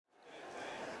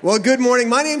Well, good morning.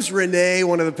 My name's Renee,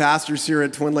 one of the pastors here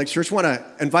at Twin Lakes Church. I want to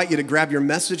invite you to grab your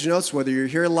message notes, whether you're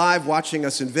here live watching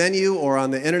us in venue or on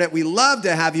the internet. We love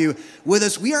to have you with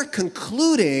us. We are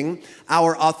concluding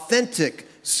our Authentic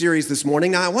series this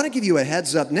morning. Now, I want to give you a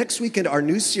heads up. Next weekend, our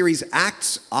new series,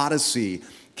 Acts Odyssey,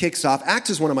 kicks off.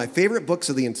 Acts is one of my favorite books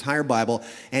of the entire Bible,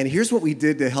 and here's what we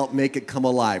did to help make it come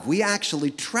alive. We actually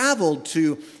traveled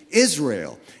to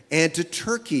Israel and to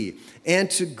Turkey and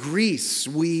to Greece.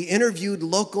 We interviewed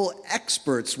local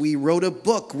experts. We wrote a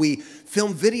book. We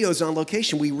filmed videos on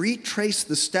location. We retraced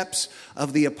the steps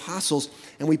of the apostles,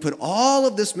 and we put all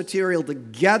of this material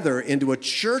together into a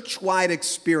church-wide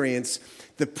experience.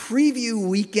 The preview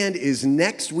weekend is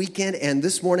next weekend, and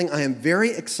this morning I am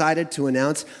very excited to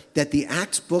announce that the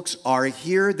Acts books are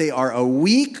here. They are a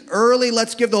week early.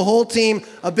 Let's give the whole team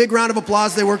a big round of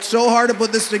applause. They worked so hard to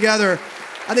put this together.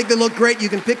 I think they look great. You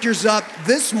can pick yours up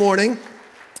this morning.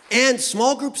 And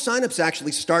small group signups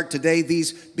actually start today.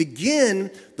 These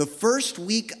begin the first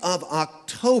week of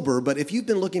October. But if you've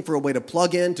been looking for a way to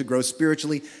plug in, to grow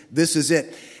spiritually, this is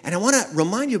it. And I want to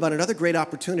remind you about another great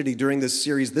opportunity during this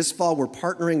series. This fall, we're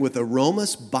partnering with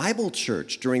Aromas Bible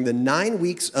Church during the 9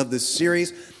 weeks of this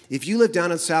series. If you live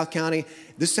down in South County,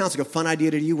 this sounds like a fun idea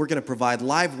to you. We're going to provide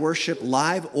live worship,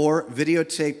 live or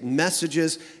videotape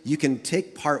messages. You can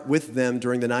take part with them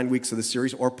during the 9 weeks of the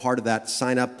series or part of that.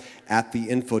 Sign up at the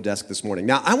info desk this morning.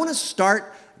 Now, I want to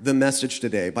start the message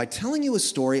today by telling you a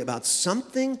story about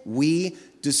something we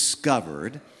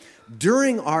discovered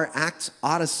during our Acts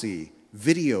Odyssey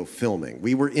video filming.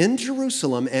 We were in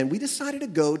Jerusalem, and we decided to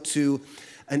go to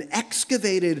an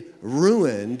excavated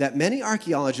ruin that many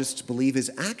archaeologists believe is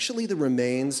actually the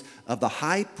remains of the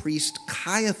high priest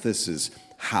Caiaphas's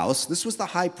house. This was the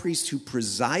high priest who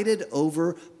presided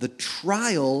over the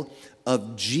trial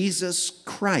of Jesus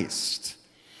Christ.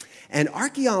 And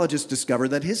archaeologists discovered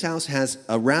that his house has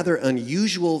a rather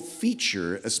unusual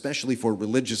feature, especially for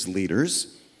religious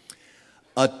leaders: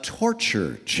 a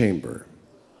torture chamber,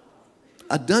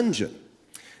 a dungeon.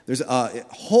 There's a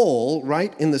hole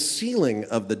right in the ceiling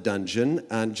of the dungeon,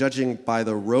 and judging by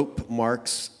the rope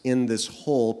marks in this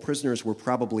hole, prisoners were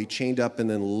probably chained up and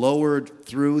then lowered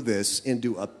through this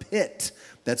into a pit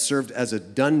that served as a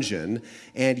dungeon,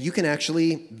 and you can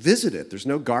actually visit it. There's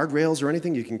no guardrails or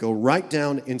anything. You can go right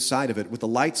down inside of it. With the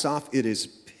lights off, it is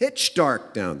pitch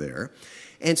dark down there.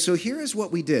 And so here is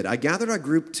what we did. I gathered our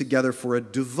group together for a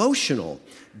devotional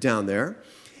down there,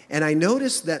 and I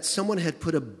noticed that someone had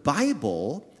put a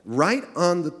Bible right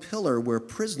on the pillar where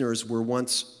prisoners were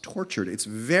once tortured. It's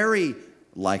very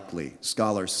likely,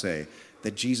 scholars say,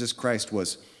 that Jesus Christ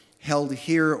was held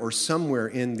here or somewhere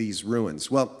in these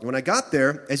ruins. Well, when I got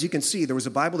there, as you can see, there was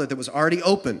a Bible that was already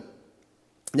open.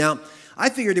 Now, I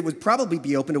figured it would probably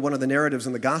be open to one of the narratives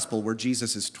in the gospel where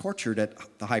Jesus is tortured at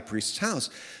the high priest's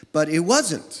house, but it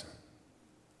wasn't.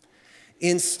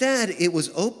 Instead, it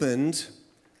was opened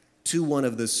to one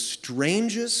of the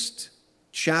strangest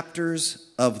chapters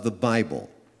of the Bible,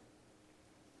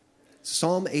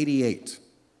 Psalm 88.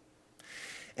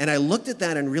 And I looked at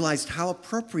that and realized how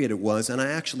appropriate it was, and I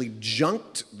actually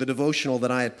junked the devotional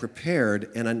that I had prepared,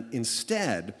 and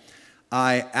instead,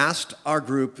 I asked our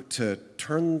group to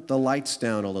turn the lights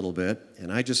down a little bit,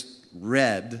 and I just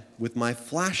read with my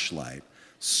flashlight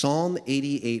Psalm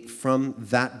 88 from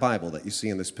that Bible that you see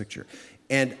in this picture.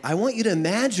 And I want you to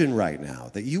imagine right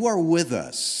now that you are with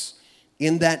us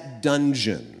in that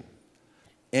dungeon,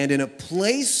 and in a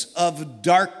place of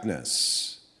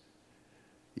darkness,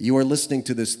 you are listening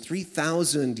to this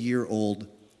 3,000-year-old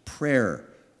prayer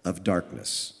of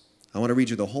darkness. I want to read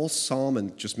you the whole psalm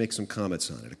and just make some comments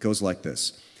on it. It goes like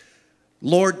this: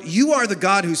 Lord, you are the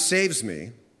God who saves me.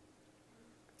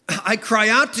 I cry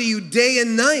out to you day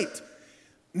and night.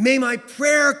 May my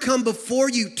prayer come before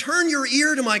you. Turn your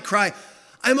ear to my cry.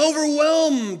 I'm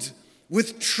overwhelmed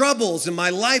with troubles, and my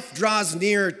life draws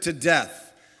near to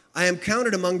death. I am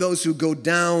counted among those who go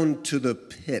down to the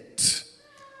pit.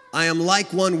 I am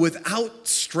like one without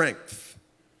strength.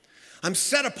 I'm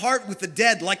set apart with the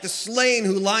dead, like the slain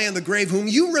who lie in the grave, whom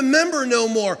you remember no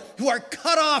more, who are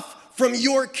cut off from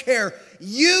your care.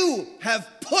 You have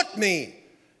put me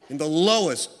in the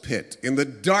lowest pit, in the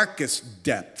darkest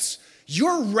depths.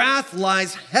 Your wrath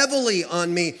lies heavily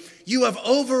on me. You have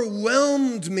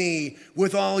overwhelmed me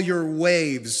with all your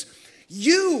waves.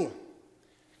 You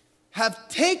have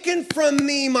taken from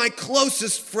me my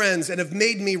closest friends and have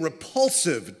made me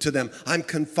repulsive to them. I'm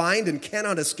confined and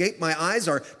cannot escape. My eyes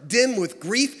are dim with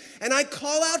grief, and I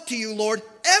call out to you, Lord,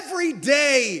 every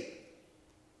day.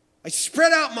 I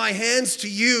spread out my hands to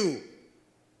you.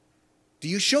 Do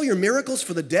you show your miracles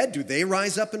for the dead? Do they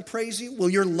rise up and praise you? Will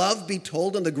your love be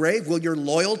told in the grave? Will your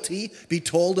loyalty be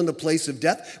told in the place of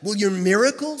death? Will your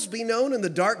miracles be known in the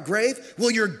dark grave? Will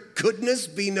your goodness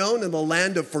be known in the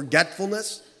land of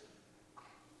forgetfulness?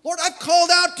 Lord, I've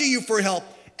called out to you for help.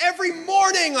 Every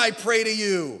morning I pray to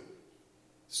you.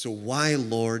 So why,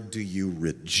 Lord, do you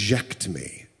reject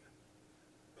me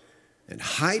and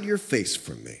hide your face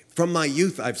from me? From my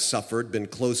youth I've suffered, been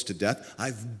close to death.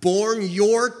 I've borne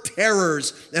your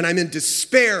terrors, and I'm in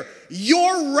despair.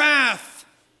 Your wrath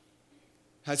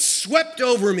has swept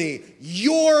over me.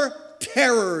 Your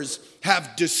terrors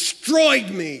have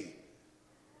destroyed me.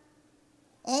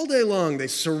 All day long they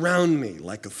surround me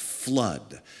like a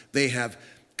flood. They have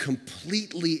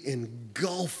completely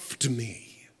engulfed me.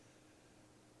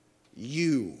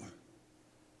 You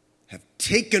have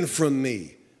taken from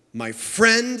me my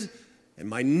friend and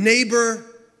my neighbor,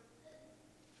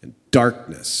 and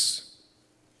darkness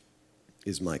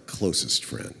is my closest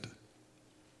friend.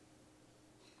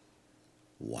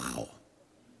 Wow.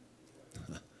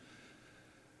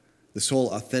 This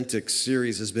whole Authentic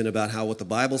series has been about how what the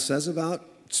Bible says about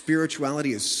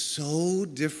spirituality is so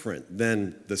different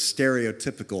than the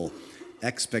stereotypical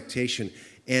expectation.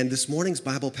 And this morning's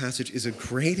Bible passage is a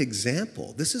great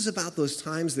example. This is about those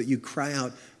times that you cry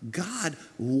out, God,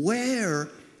 where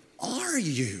are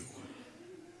you?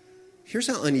 Here's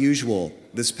how unusual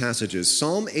this passage is.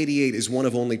 Psalm 88 is one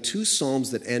of only 2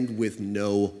 psalms that end with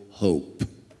no hope.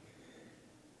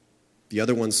 The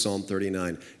other one's Psalm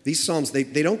 39. These psalms, they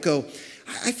don't go,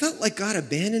 I felt like God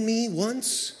abandoned me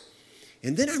once,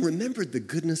 and then I remembered the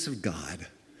goodness of God,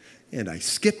 and I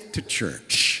skipped to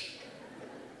church.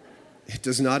 It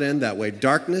does not end that way.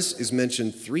 Darkness is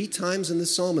mentioned 3 times in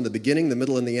this psalm, in the beginning, the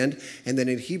middle, and the end. And then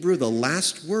in Hebrew, the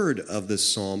last word of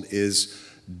this psalm is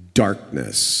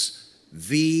darkness,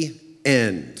 the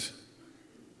end.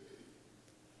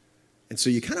 And so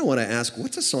you kind of want to ask,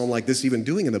 what's a psalm like this even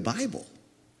doing in the Bible?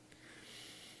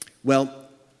 Well,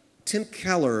 Tim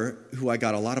Keller, who I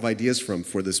got a lot of ideas from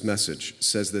for this message,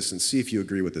 says this, and see if you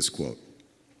agree with this quote.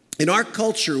 In our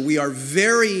culture, we are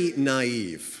very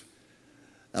naive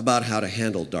about how to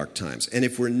handle dark times. And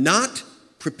if we're not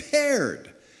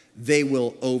prepared, they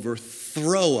will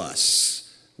overthrow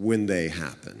us when they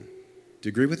happen. Do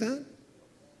you agree with that?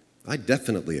 I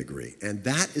definitely agree. And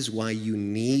that is why you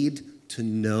need to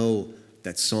know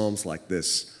that psalms like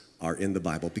this are in the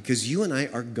Bible, because you and I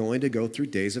are going to go through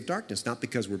days of darkness, not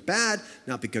because we're bad,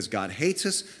 not because God hates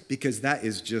us, because that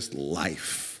is just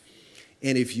life.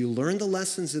 And if you learn the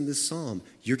lessons in this psalm,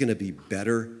 you're going to be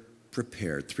better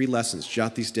prepared. 3 lessons,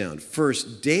 jot these down.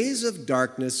 First, days of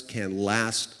darkness can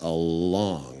last a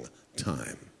long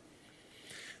time.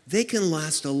 They can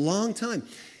last a long time.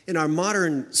 In our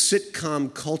modern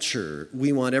sitcom culture,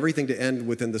 we want everything to end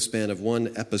within the span of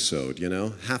 1 episode,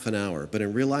 half an hour. But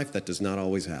in real life, that does not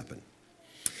always happen.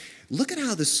 Look at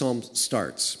how this psalm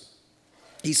starts.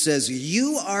 He says,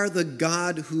 you are the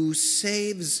God who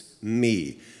saves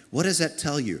me. What does that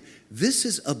tell you? This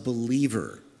is a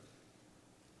believer.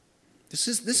 This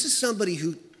is somebody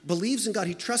who believes in God,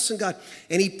 he trusts in God,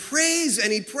 and he prays,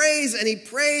 and he prays, and he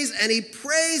prays, and he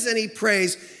prays, and he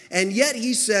prays, and yet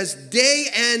he says, day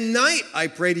and night I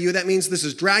pray to you. That means this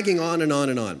is dragging on and on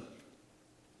and on.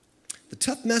 The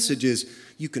tough message is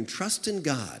you can trust in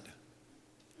God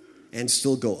and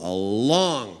still go a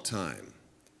long time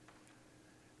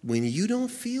when you don't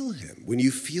feel him, when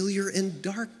you feel you're in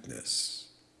darkness.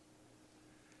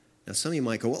 Now, some of you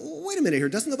might go, well, wait a minute here.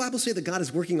 Doesn't the Bible say that God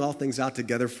is working all things out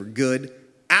together for good?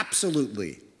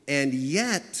 Absolutely. And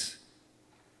yet,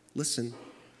 listen,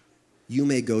 you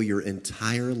may go your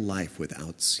entire life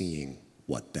without seeing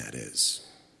what that is.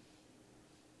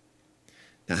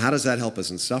 Now, how does that help us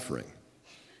in suffering?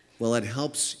 Well, it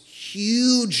helps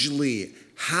hugely.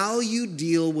 How you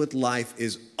deal with life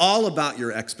is all about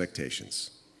your expectations.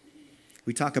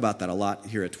 We talk about that a lot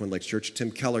here at Twin Lakes Church.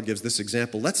 Tim Keller gives this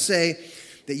example. Let's say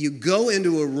that you go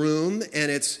into a room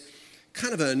and it's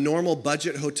kind of a normal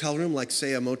budget hotel room, like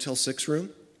say a Motel 6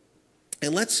 room.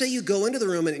 And let's say you go into the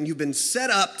room and you've been set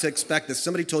up to expect this.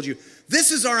 Somebody told you,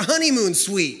 this is our honeymoon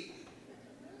suite.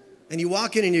 And you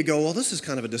walk in and you go, well, this is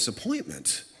kind of a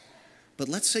disappointment. But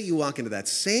let's say you walk into that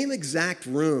same exact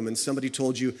room and somebody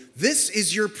told you, this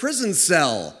is your prison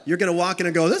cell. You're going to walk in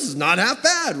and go, this is not half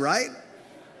bad, right?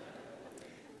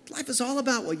 Life is all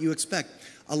about what you expect.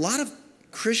 A lot of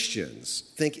Christians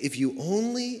think if you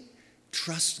only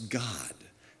trust God,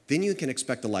 then you can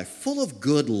expect a life full of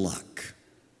good luck.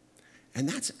 And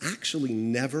that's actually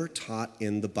never taught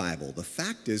in the Bible. The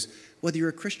fact is, whether you're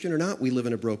a Christian or not, we live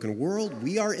in a broken world.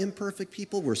 We are imperfect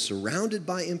people. We're surrounded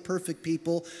by imperfect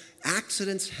people.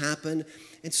 Accidents happen.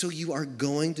 And so you are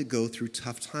going to go through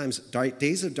tough times,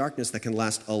 days of darkness that can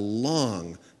last a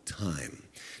long time.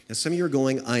 Now, some of you are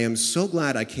going, I am so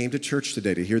glad I came to church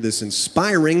today to hear this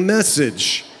inspiring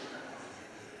message.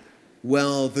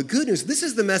 Well, the good news, this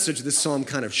is the message this psalm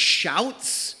kind of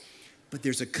shouts, but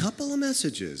there's a couple of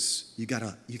messages you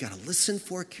gotta listen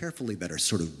for carefully that are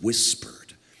sort of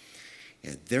whispered.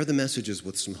 And they're the messages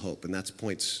with some hope, and that's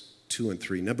points 2 and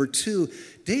 3. Number 2,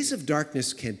 days of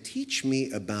darkness can teach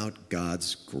me about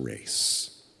God's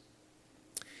grace.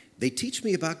 They teach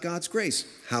me about God's grace.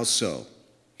 How so?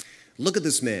 Look at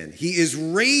this man. He is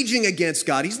raging against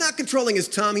God. He's not controlling his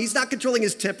tongue. He's not controlling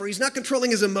his temper. He's not controlling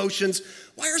his emotions.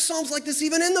 Why are psalms like this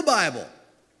even in the Bible?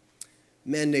 A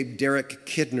man named Derek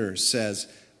Kidner says,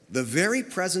 the very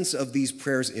presence of these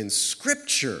prayers in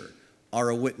Scripture are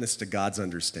a witness to God's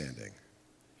understanding.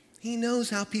 He knows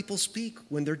how people speak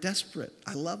when they're desperate.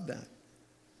 I love that.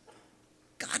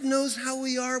 God knows how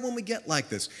we are when we get like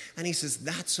this. And he says,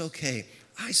 that's okay.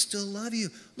 I still love you.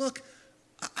 Look,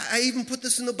 I even put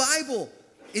this in the Bible.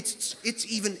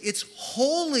 It's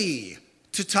holy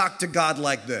to talk to God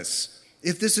like this,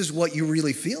 if this is what you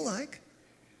really feel like.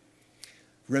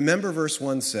 Remember, verse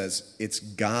 1 says, it's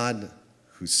God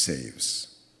who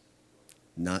saves,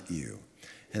 not you.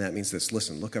 And that means this.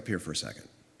 Listen, look up here for a second.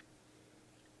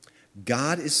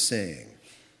 God is saying,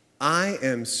 I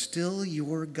am still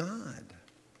your God,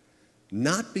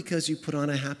 not because you put on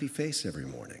a happy face every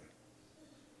morning,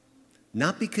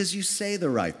 not because you say the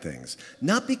right things,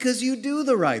 not because you do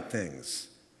the right things,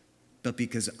 but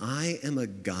because I am a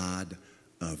God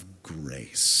of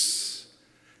grace.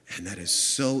 And that is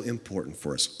so important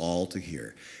for us all to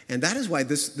hear. And that is why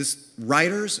this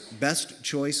writer's best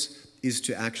choice is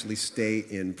to actually stay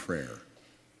in prayer.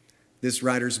 This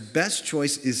writer's best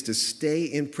choice is to stay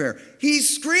in prayer.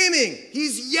 He's screaming,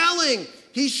 he's yelling,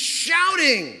 he's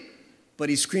shouting, but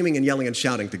he's screaming and yelling and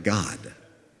shouting to God.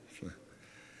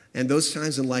 And those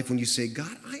times in life when you say,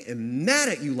 God, I am mad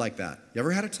at you like that. You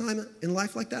ever had a time in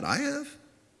life like that? I have.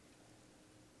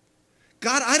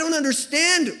 God, I don't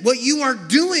understand what you are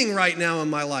doing right now in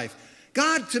my life.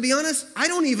 God, to be honest, I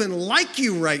don't even like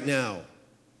you right now.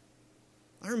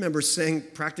 I remember saying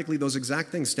practically those exact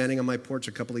things standing on my porch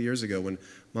a couple of years ago when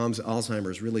Mom's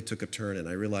Alzheimer's really took a turn and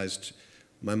I realized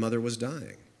my mother was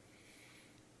dying.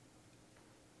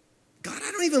 God,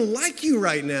 I don't even like you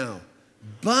right now,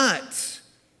 but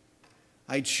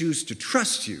I choose to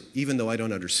trust you even though I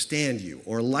don't understand you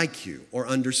or like you or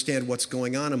understand what's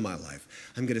going on in my life.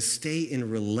 I'm going to stay in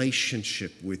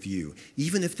relationship with you,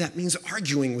 even if that means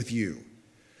arguing with you.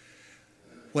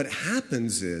 What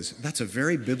happens is, that's a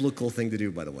very biblical thing to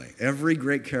do, by the way. Every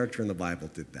great character in the Bible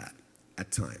did that at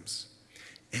times.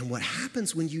 And what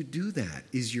happens when you do that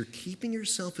is you're keeping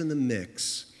yourself in the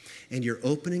mix and you're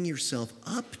opening yourself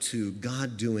up to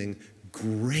God doing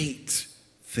great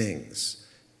things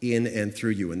in and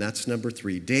through you. And that's number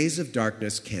 3. Days of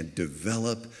darkness can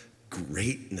develop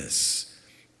greatness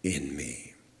in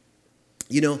me.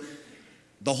 You know,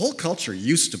 the whole culture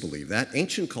used to believe that.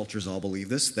 Ancient cultures all believe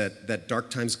this, that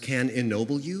dark times can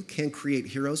ennoble you, can create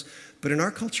heroes. But in our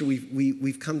culture,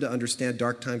 we've come to understand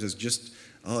dark times as just,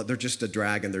 they're just a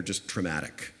drag and they're just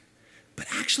traumatic. But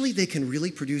actually, they can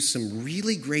really produce some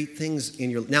really great things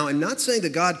in your... Now, I'm not saying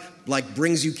that God,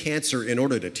 brings you cancer in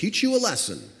order to teach you a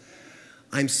lesson.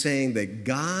 I'm saying that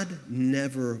God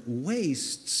never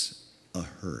wastes a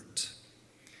hurt.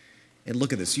 And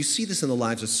look at this. You see this in the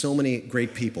lives of so many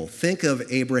great people. Think of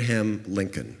Abraham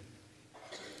Lincoln,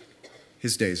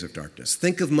 his days of darkness.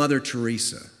 Think of Mother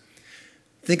Teresa.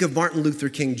 Think of Martin Luther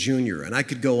King Jr., and I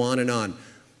could go on and on.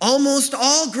 Almost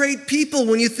all great people,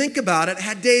 when you think about it,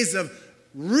 had days of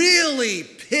really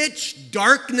pitch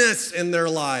darkness in their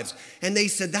lives. And they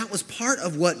said that was part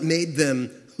of what made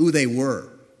them who they were.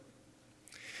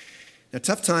 Now,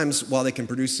 tough times, while they can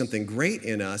produce something great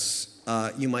in us,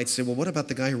 you might say, well, what about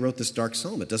the guy who wrote this dark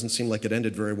psalm? It doesn't seem like it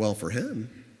ended very well for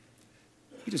him.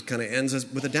 He just kind of ends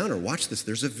with a downer. Watch this.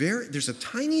 There's a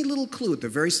tiny little clue at the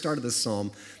very start of the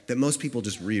psalm that most people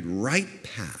just read right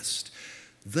past.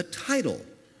 The title,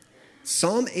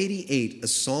 Psalm 88, a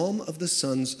psalm of the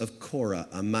sons of Korah,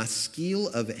 a maskil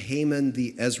of Haman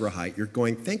the Ezrahite. You're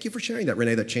going, thank you for sharing that,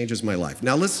 Renee. That changes my life.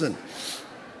 Now listen.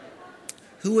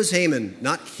 Who was Haman?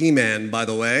 Not He-Man, by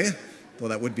the way. Well,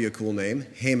 that would be a cool name,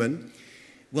 Haman.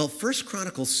 Well, 1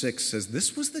 Chronicles 6 says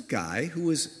this was the guy who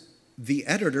was the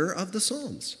editor of the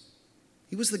Psalms.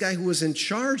 He was the guy who was in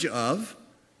charge of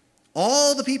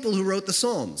all the people who wrote the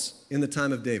Psalms in the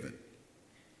time of David.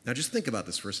 Now just think about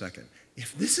this for a second.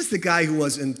 If this is the guy who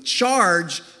was in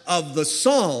charge of the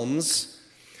Psalms,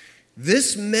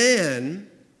 this man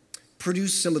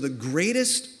produced some of the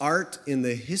greatest art in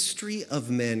the history of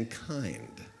mankind.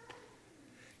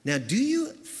 Now, do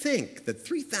you think that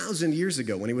 3,000 years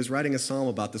ago, when he was writing a psalm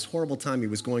about this horrible time he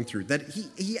was going through, that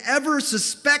he ever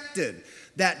suspected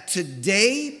that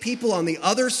today people on the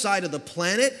other side of the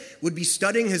planet would be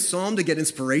studying his psalm to get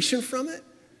inspiration from it?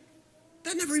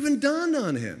 That never even dawned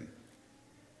on him.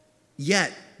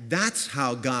 Yet, that's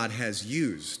how God has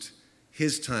used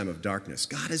his time of darkness.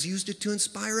 God has used it to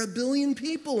inspire 1 billion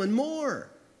people and more.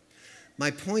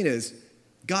 My point is,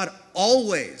 God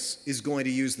always is going to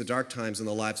use the dark times in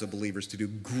the lives of believers to do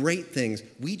great things.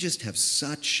 We just have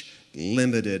such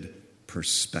limited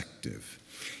perspective.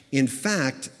 In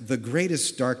fact, the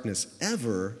greatest darkness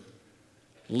ever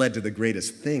led to the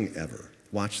greatest thing ever.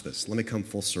 Watch this. Let me come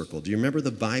full circle. Do you remember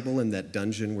the Bible in that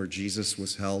dungeon where Jesus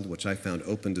was held, which I found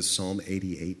open to Psalm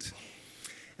 88?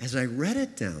 As I read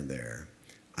it down there,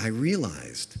 I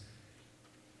realized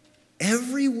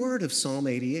every word of Psalm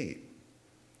 88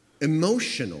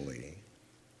 emotionally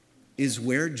is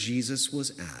where Jesus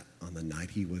was at on the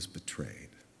night he was betrayed.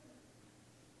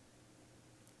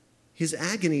 His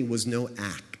agony was no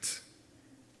act.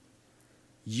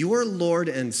 Your Lord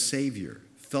and Savior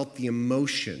felt the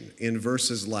emotion in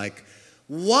verses like,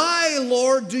 "Why,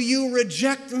 Lord, do you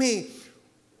reject me?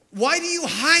 Why do you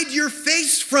hide your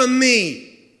face from me?"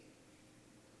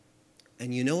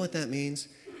 And you know what that means?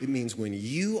 It means when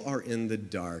you are in the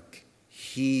dark,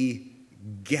 he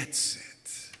gets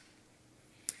it.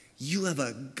 You have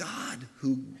a God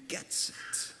who gets it.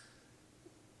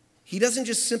 He doesn't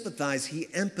just sympathize, he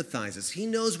empathizes. He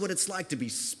knows what it's like to be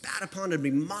spat upon, and to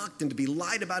be mocked, and to be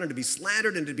lied about, and to be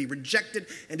slandered, and to be rejected,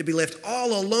 and to be left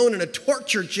all alone in a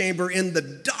torture chamber in the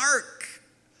dark.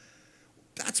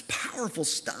 That's powerful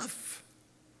stuff.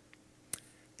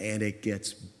 And it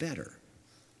gets better.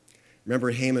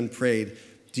 Remember, Haman prayed,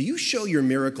 "Do you show your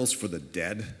miracles for the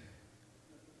dead?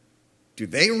 Do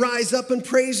they rise up and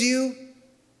praise you?"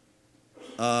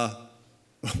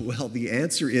 Well, the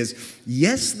answer is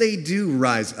yes, they do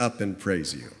rise up and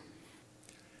praise you.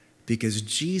 Because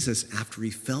Jesus, after he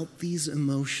felt these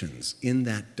emotions in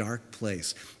that dark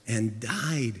place and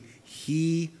died,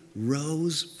 he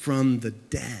rose from the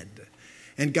dead.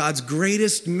 And God's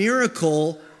greatest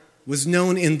miracle was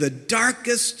known in the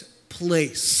darkest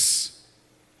place.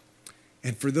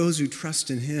 And for those who trust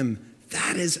in him,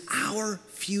 that is our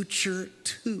future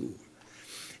too.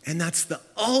 And that's the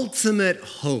ultimate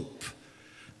hope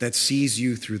that sees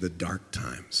you through the dark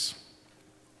times.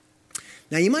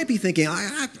 Now, you might be thinking,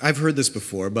 I've heard this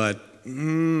before, but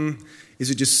is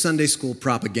it just Sunday school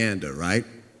propaganda, right?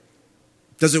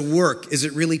 Does it work? Is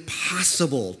it really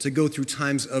possible to go through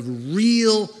times of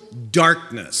real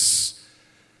darkness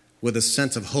with a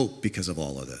sense of hope because of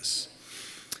all of this?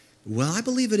 Well, I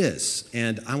believe it is,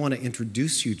 and I want to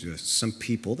introduce you to some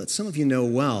people that some of you know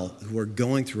well who are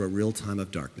going through a real time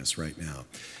of darkness right now.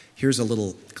 Here's a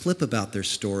little clip about their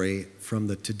story from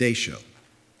the Today Show.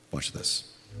 Watch this.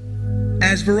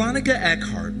 As Veronica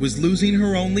Eckhart was losing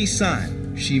her only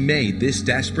son, she made this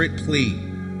desperate plea.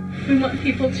 We want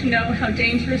people to know how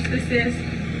dangerous this is.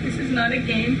 This is not a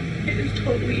game. It is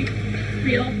totally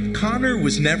real. Connor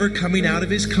was never coming out of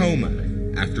his coma.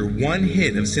 After one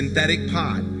hit of synthetic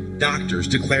pot, doctors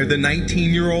declared the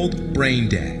 19-year-old brain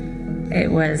dead. It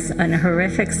was a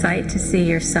horrific sight to see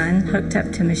your son hooked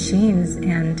up to machines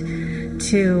and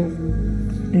to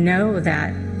know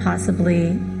that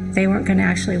possibly they weren't going to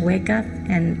actually wake up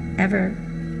and ever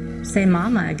say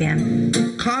mama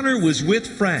again. Connor was with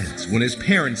friends when his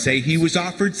parents say he was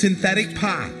offered synthetic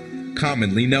pot,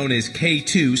 commonly known as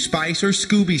K2 Spice or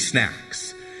Scooby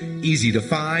snacks. Easy to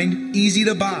find, easy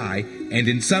to buy, and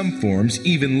in some forms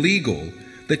even legal.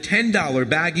 The $10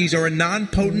 baggies are a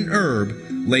non-potent herb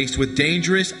laced with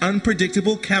dangerous,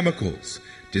 unpredictable chemicals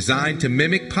designed to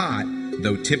mimic pot,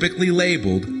 though typically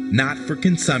labeled not for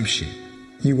consumption.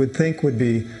 You would think would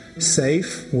be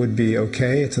safe, would be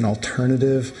okay. It's an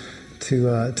alternative to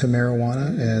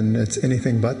marijuana, and it's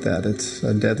anything but that. It's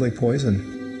a deadly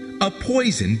poison. A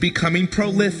poison becoming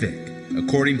prolific.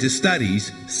 According to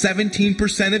studies,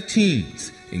 17% of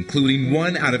teens, including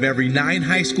 1 out of every 9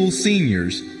 high school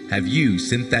seniors, have used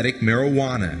synthetic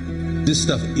marijuana. This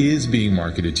stuff is being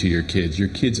marketed to your kids. Your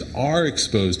kids are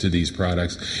exposed to these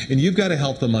products, and you've got to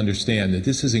help them understand that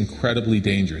this is incredibly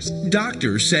dangerous.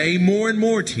 Doctors say more and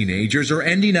more teenagers are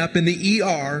ending up in the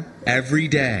ER every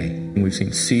day. We've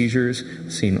seen seizures,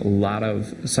 seen a lot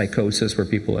of psychosis where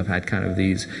people have had kind of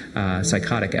these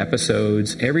psychotic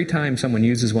episodes. Every time someone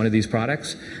uses one of these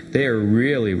products, they are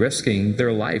really risking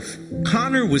their life.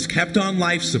 Connor was kept on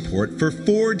life support for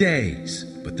 4 days,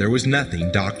 but there was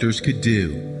nothing doctors could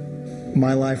do.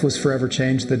 My life was forever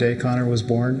changed the day Connor was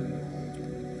born.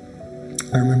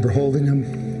 I remember holding him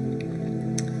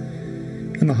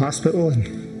in the hospital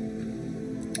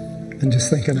and just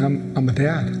thinking, I'm a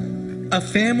dad. A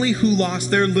family who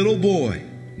lost their little boy,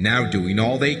 now doing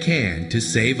all they can to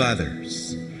save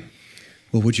others.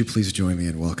 Well, would you please join me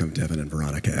and welcome Devin and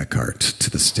Veronica Eckhart to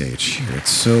the stage here.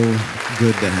 It's so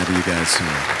good to have you guys here.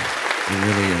 It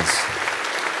really is.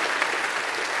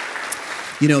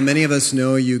 You know, many of us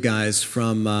know you guys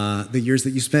from the years that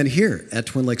you spent here at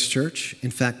Twin Lakes Church. In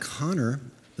fact, Connor,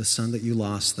 the son that you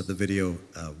lost that the video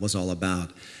was all about,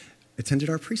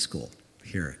 attended our preschool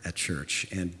here at church.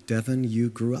 And Devin, you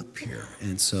grew up here.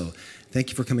 And so thank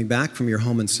you for coming back from your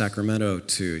home in Sacramento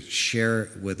to share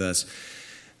with us.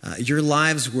 Your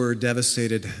lives were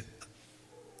devastated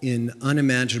in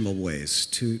unimaginable ways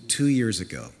 2 years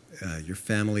ago. Your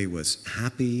family was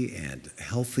happy and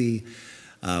healthy.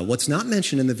 What's not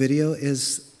mentioned in the video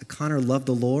is Connor loved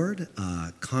the Lord.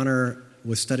 Connor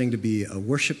was studying to be a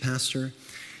worship pastor.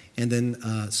 And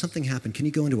then something happened. Can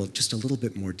you go into just a little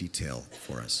bit more detail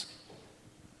for us?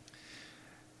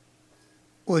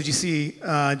 Well, as you see,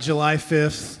 July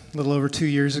 5th, a little over 2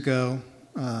 years ago,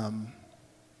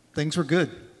 things were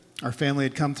good. Our family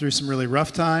had come through some really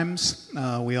rough times.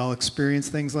 We all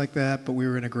experienced things like that, but we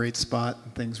were in a great spot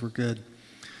and things were good.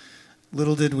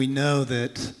 Little did we know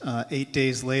that 8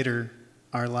 days later,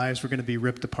 our lives were going to be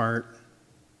ripped apart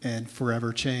and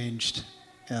forever changed.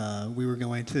 We were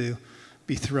going to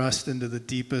be thrust into the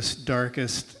deepest,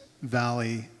 darkest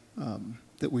valley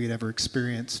that we had ever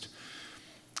experienced.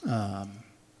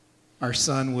 Our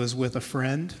son was with a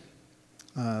friend.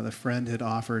 The friend had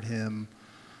offered him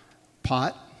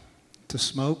pot to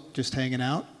smoke, just hanging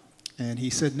out, and he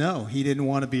said no. He didn't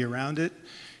want to be around it,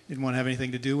 didn't want to have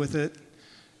anything to do with it.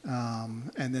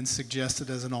 And then suggested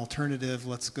as an alternative,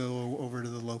 let's go over to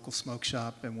the local smoke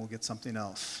shop and we'll get something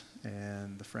else.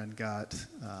 And the friend got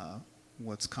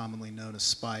what's commonly known as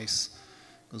Spice.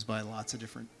 Goes by lots of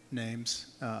different names,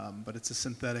 but it's a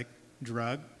synthetic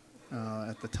drug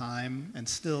at the time and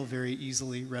still very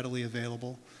easily, readily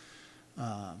available.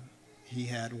 He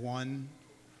had one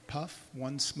puff,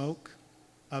 one smoke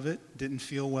of it, didn't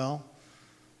feel well,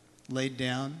 laid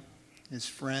down. His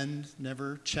friend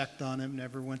never checked on him,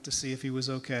 never went to see if he was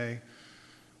okay.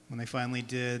 When they finally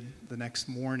did the next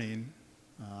morning,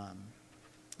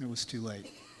 it was too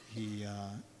late. He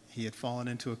had fallen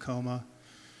into a coma,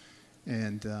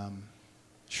 and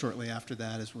shortly after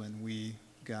that is when we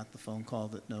got the phone call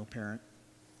that no parent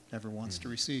ever wants to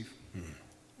receive.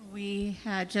 We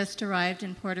had just arrived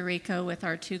in Puerto Rico with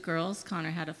our 2 girls.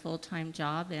 Connor had a full-time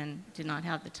job and did not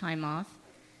have the time off.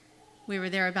 We were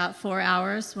there about 4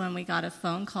 hours when we got a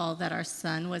phone call that our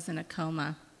son was in a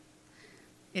coma.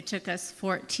 It took us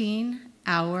 14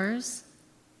 hours.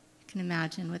 You can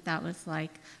imagine what that was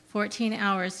like. 14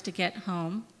 hours to get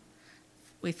home.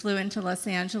 We flew into Los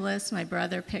Angeles. My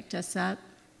brother picked us up.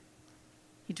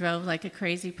 He drove like a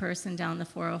crazy person down the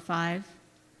 405.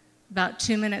 About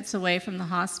 2 minutes away from the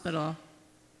hospital,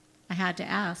 I had to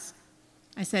ask.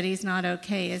 I said, "He's not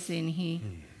okay, is he?" And he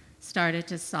started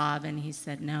to sob, and he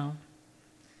said, "No."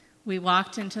 We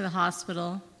walked into the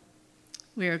hospital.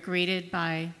 We were greeted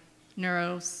by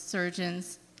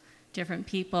neurosurgeons, different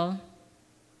people.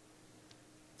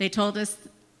 They told us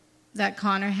that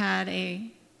Connor had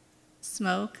a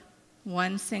smoke,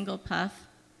 one single puff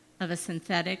of a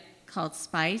synthetic called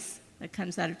Spice that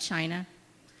comes out of China,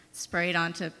 sprayed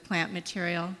onto plant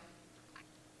material.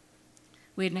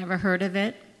 We had never heard of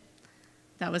it.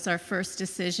 That was our first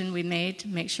decision we made to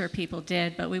make sure people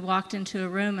did. But we walked into a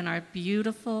room and our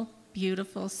beautiful,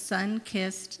 beautiful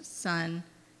sun-kissed son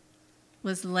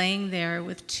was laying there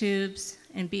with tubes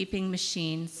and beeping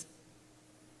machines.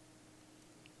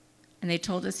 And they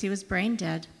told us he was brain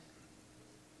dead.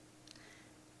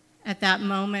 At that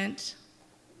moment,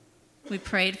 we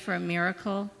prayed for a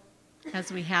miracle,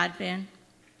 as we had been.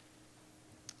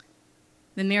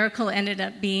 The miracle ended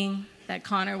up being that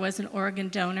Connor was an organ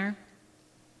donor.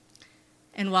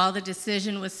 And while the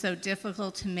decision was so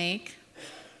difficult to make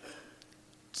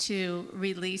to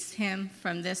release him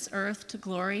from this earth to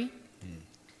glory,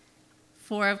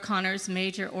 4 of Connor's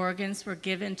major organs were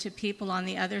given to people on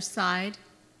the other side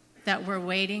that were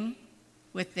waiting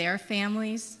with their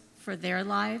families for their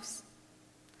lives.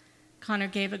 Connor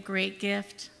gave a great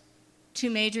gift. 2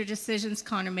 major decisions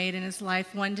Connor made in his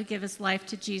life. One, to give his life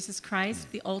to Jesus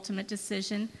Christ, the ultimate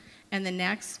decision, and the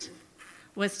next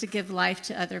was to give life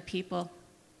to other people.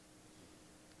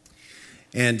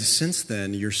 And since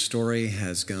then, your story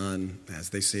has gone,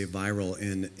 as they say, viral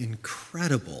in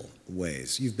incredible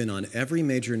ways. You've been on every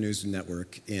major news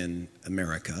network in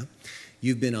America.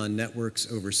 You've been on networks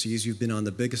overseas. You've been on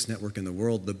the biggest network in the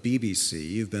world, the BBC.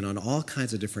 You've been on all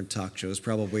kinds of different talk shows,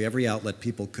 probably every outlet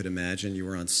people could imagine. You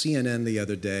were on CNN the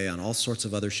other day, on all sorts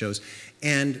of other shows.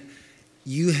 And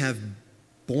you have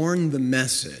borne the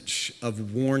message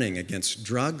of warning against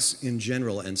drugs in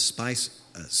general and spice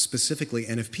specifically.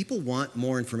 And if people want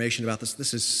more information about this,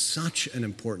 this is such an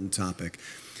important topic.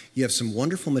 You have some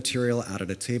wonderful material out at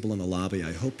a table in the lobby.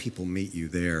 I hope people meet you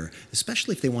there,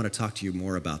 especially if they want to talk to you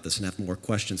more about this and have more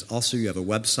questions. Also, you have a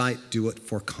website,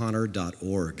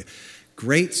 doitforconnor.org.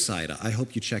 Great site. I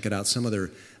hope you check it out. Some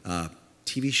other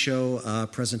TV show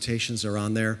presentations are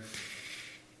on there.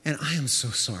 And I am so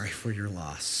sorry for your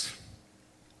loss.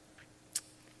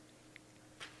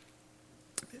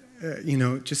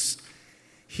 Just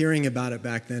hearing about it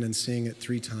back then and seeing it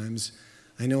 3 times,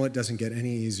 I know it doesn't get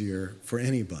any easier for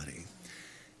anybody.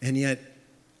 And yet,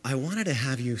 I wanted to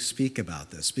have you speak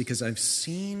about this because I've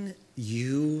seen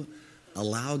you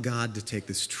allow God to take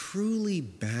this truly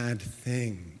bad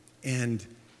thing and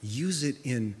use it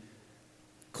in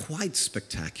quite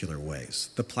spectacular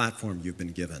ways, the platform you've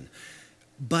been given.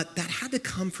 But that had to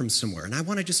come from somewhere. And I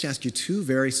want to just ask you 2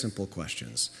 very simple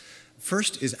questions.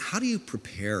 First is, how do you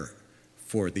prepare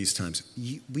for these times?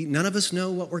 None of us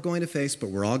know what we're going to face, but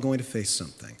we're all going to face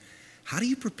something. How do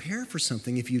you prepare for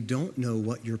something if you don't know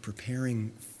what you're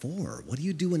preparing for? What do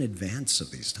you do in advance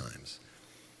of these times?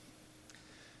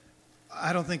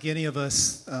 I don't think any of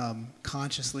us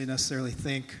consciously necessarily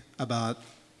think about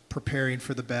preparing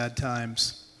for the bad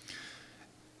times.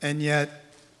 And yet,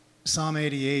 Psalm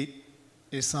 88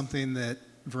 is something that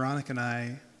Veronica and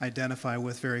I identify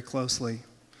with very closely.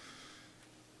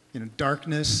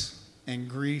 Darkness and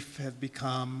grief have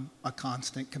become a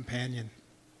constant companion.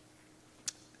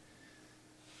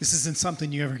 This isn't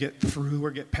something you ever get through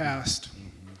or get past.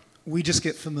 We just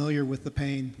get familiar with the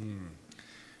pain.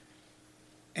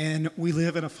 And we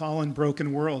live in a fallen,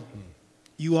 broken world.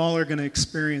 You all are going to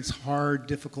experience hard,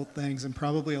 difficult things, and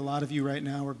probably a lot of you right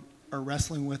now are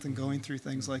wrestling with and going through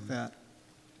things like that.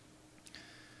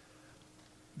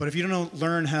 But if you don't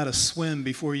learn how to swim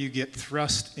before you get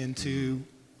thrust into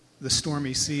the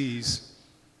stormy seas,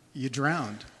 you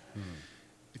drowned.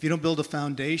 If you don't build a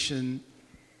foundation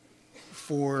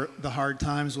for the hard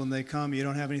times when they come, you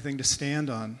don't have anything to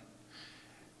stand on.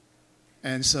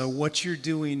 And so what you're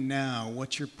doing now,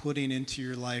 what you're putting into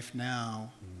your life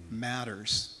now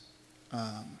matters.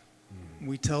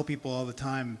 We tell people all the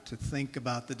time to think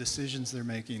about the decisions they're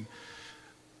making,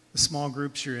 the small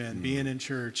groups you're in, being in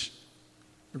church.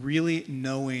 Really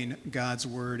knowing God's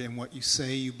word and what you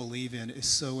say you believe in is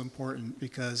so important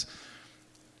because,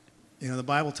 the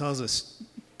Bible tells us,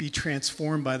 be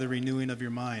transformed by the renewing of your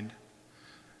mind.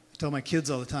 I tell my kids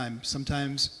all the time,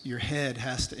 sometimes your head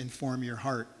has to inform your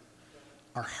heart.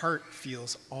 Our heart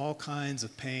feels all kinds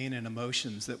of pain and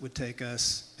emotions that would take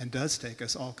us, and does take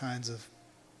us, all kinds of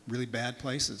really bad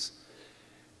places.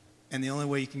 And the only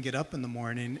way you can get up in the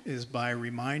morning is by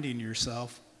reminding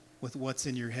yourself with what's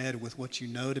in your head, with what you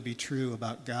know to be true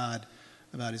about God,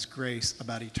 about His grace,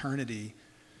 about eternity,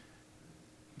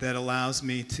 that allows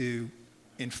me to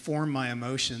inform my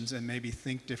emotions and maybe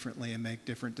think differently and make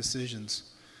different decisions.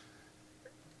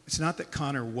 It's not that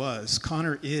Connor was.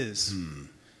 Connor is.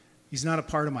 He's not a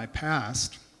part of my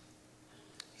past.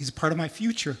 He's a part of my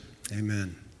future.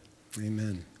 Amen.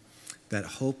 Amen. That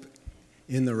hope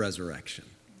in the resurrection,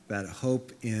 that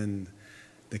hope in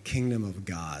the kingdom of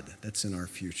God that's in our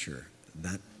future,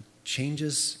 that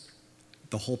changes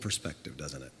the whole perspective,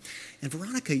 doesn't it? And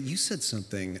Veronica, you said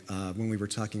something when we were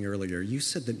talking earlier. You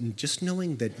said that just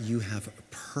knowing that you have a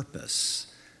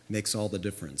purpose makes all the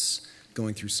difference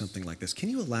going through something like this. Can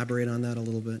you elaborate on that a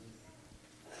little bit?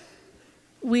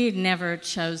 We had never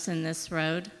chosen this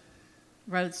road.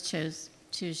 Roads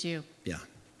choose you. Yeah.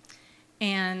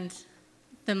 And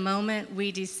the moment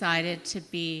we decided to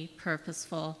be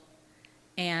purposeful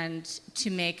and to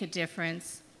make a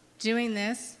difference, doing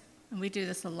this, and we do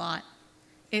this a lot,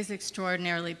 is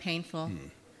extraordinarily painful.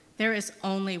 There is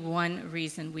only one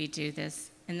reason we do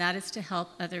this, and that is to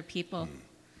help other people.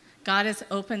 God has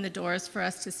opened the doors for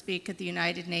us to speak at the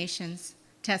United Nations,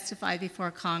 testify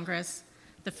before Congress.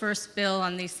 The first bill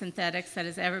on these synthetics that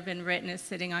has ever been written is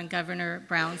sitting on Governor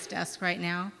Brown's desk right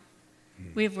now.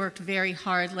 We've worked very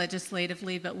hard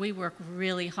legislatively, but we work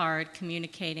really hard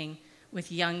communicating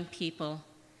with young people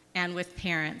and with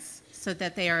parents so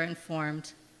that they are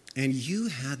informed. And you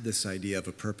had this idea of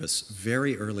a purpose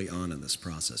very early on in this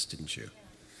process, didn't you?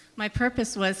 My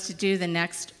purpose was to do the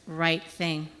next right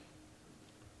thing.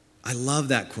 I love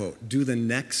that quote, do the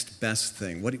next best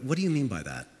thing. What do you mean by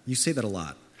that? You say that a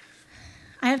lot.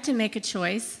 I have to make a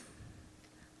choice.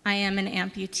 I am an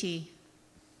amputee.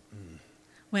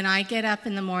 When I get up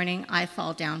in the morning, I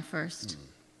fall down first.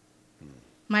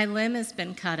 My limb has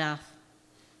been cut off.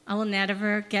 I will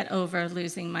never get over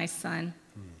losing my son.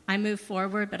 I move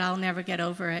forward, but I'll never get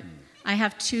over it. I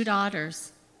have 2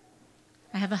 daughters.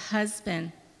 I have a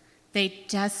husband. They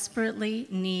desperately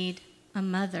need a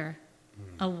mother,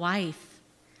 a wife.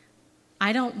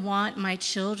 I don't want my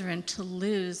children to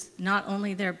lose not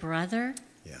only their brother,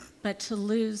 but to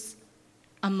lose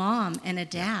a mom and a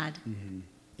dad.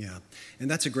 Yeah, and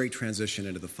that's a great transition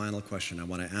into the final question I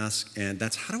want to ask, and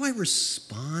that's how do I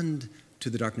respond to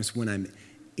the darkness when I'm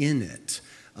in it?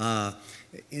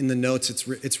 In the notes,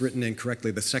 it's written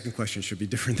incorrectly. The second question should be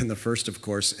different than the first, of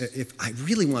course. If I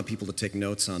really want people to take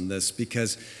notes on this,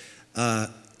 because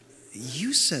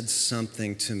you said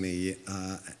something to me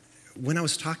when I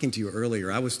was talking to you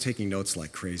earlier. I was taking notes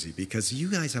like crazy because you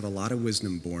guys have a lot of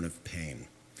wisdom born of pain.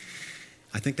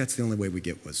 I think that's the only way we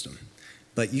get wisdom.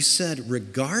 But you said,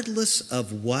 regardless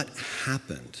of what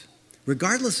happened,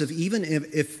 regardless of even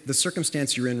if the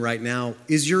circumstance you're in right now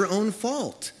is your own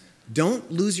fault, don't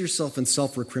lose yourself in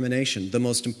self-recrimination. The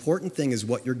most important thing is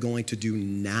what you're going to do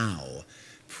now.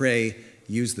 Pray,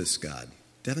 use this, God.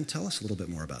 Devin, tell us a little bit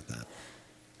more about that.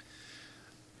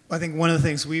 I think one of the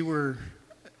things we were,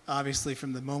 obviously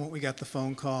from the moment we got the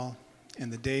phone call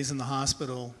and the days in the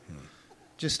hospital,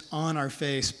 just on our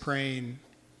face praying,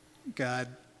 God,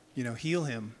 heal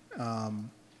him.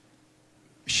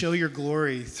 Show your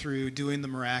glory through doing the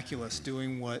miraculous,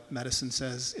 doing what medicine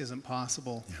says isn't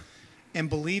possible. Yeah. And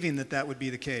believing that would be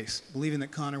the case. Believing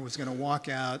that Connor was going to walk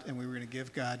out and we were going to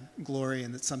give God glory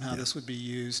and that somehow this would be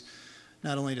used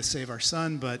not only to save our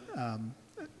son, but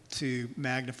to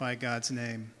magnify God's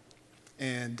name.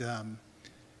 And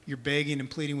you're begging and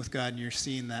pleading with God and you're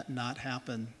seeing that not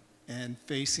happen and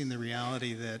facing the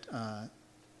reality that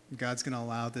God's going to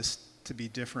allow this to be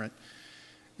different.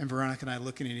 And Veronica and I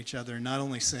looking at each other and not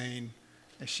only saying,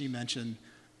 as she mentioned,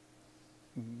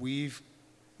 we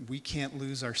can't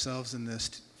lose ourselves in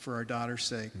this for our daughter's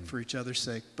sake, for each other's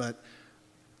sake, but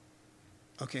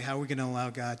okay, how are we going to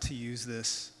allow God to use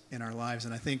this in our lives?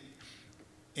 And I think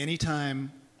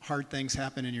anytime hard things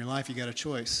happen in your life, you got a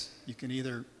choice. You can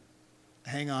either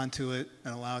hang on to it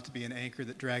and allow it to be an anchor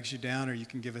that drags you down, or you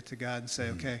can give it to God and say,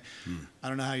 okay, I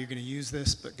don't know how you're going to use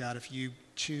this, but God, if you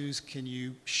choose, can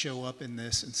you show up in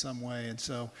this in some way? And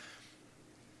so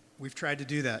we've tried to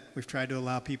do that. We've tried to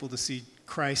allow people to see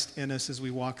Christ in us as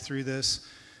we walk through this.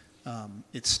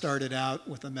 It started out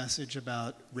with a message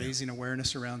about raising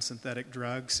awareness around synthetic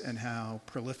drugs and how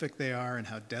prolific they are and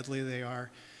how deadly they are.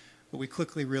 But we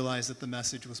quickly realized that the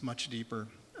message was much deeper.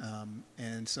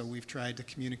 And so we've tried to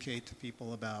communicate to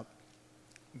people about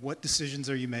what decisions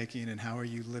are you making and how are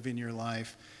you living your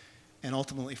life. And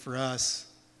ultimately for us,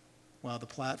 while the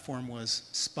platform was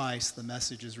Spice, the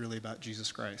message is really about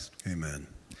Jesus Christ. Amen.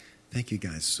 Thank you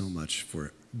guys so much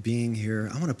for being here.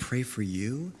 I want to pray for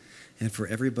you and for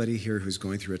everybody here who's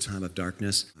going through a time of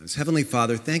darkness. Heavenly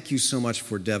Father, thank you so much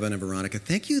for Devin and Veronica.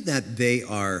 Thank you that they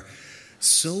are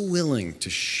so willing to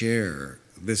share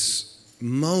this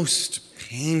most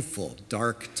painful,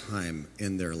 dark time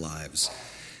in their lives.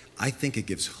 I think it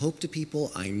gives hope to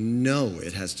people. I know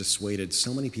it has dissuaded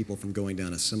so many people from going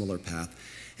down a similar path.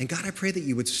 And God, I pray that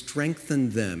you would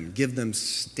strengthen them, give them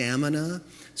stamina,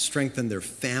 strengthen their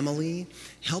family,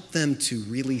 help them to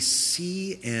really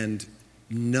see and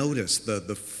notice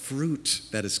the fruit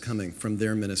that is coming from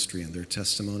their ministry and their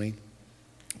testimony.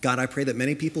 God, I pray that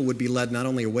many people would be led not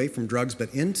only away from drugs,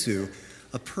 but into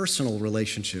a personal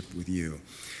relationship with you.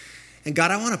 And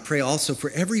God, I want to pray also for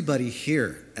everybody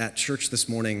here at church this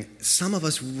morning. Some of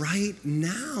us right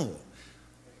now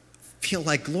feel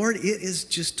like, Lord, it is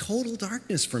just total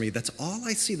darkness for me. That's all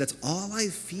I see. That's all I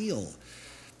feel.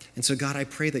 And so, God, I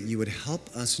pray that you would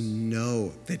help us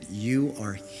know that you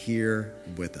are here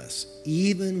with us,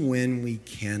 even when we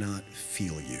cannot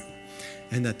feel you,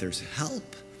 and that there's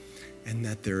help and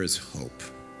that there is hope.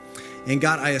 And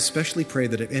God, I especially pray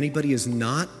that if anybody is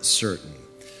not certain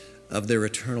of their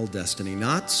eternal destiny,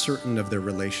 not certain of their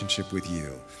relationship with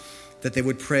you, that they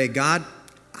would pray, God,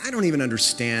 I don't even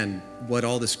understand what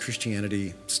all this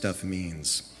Christianity stuff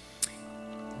means.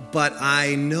 But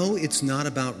I know it's not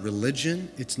about religion.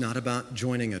 It's not about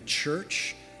joining a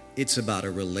church. It's about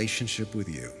a relationship with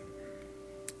you.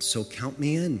 So count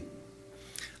me in.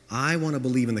 I want to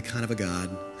believe in the kind of a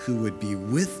God who would be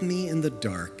with me in the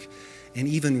dark and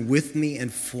even with me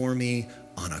and for me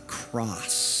on a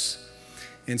cross.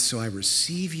 And so I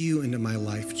receive you into my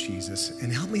life, Jesus,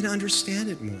 and help me to understand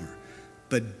it more.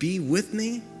 But be with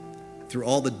me through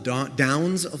all the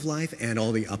downs of life and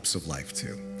all the ups of life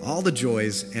too. All the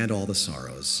joys and all the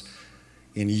sorrows.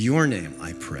 In your name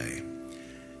I pray.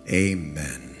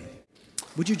 Amen.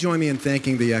 Would you join me in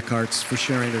thanking the Eckharts for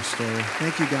sharing their story?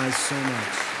 Thank you guys so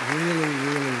much. Really,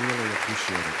 really, really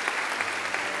appreciate it.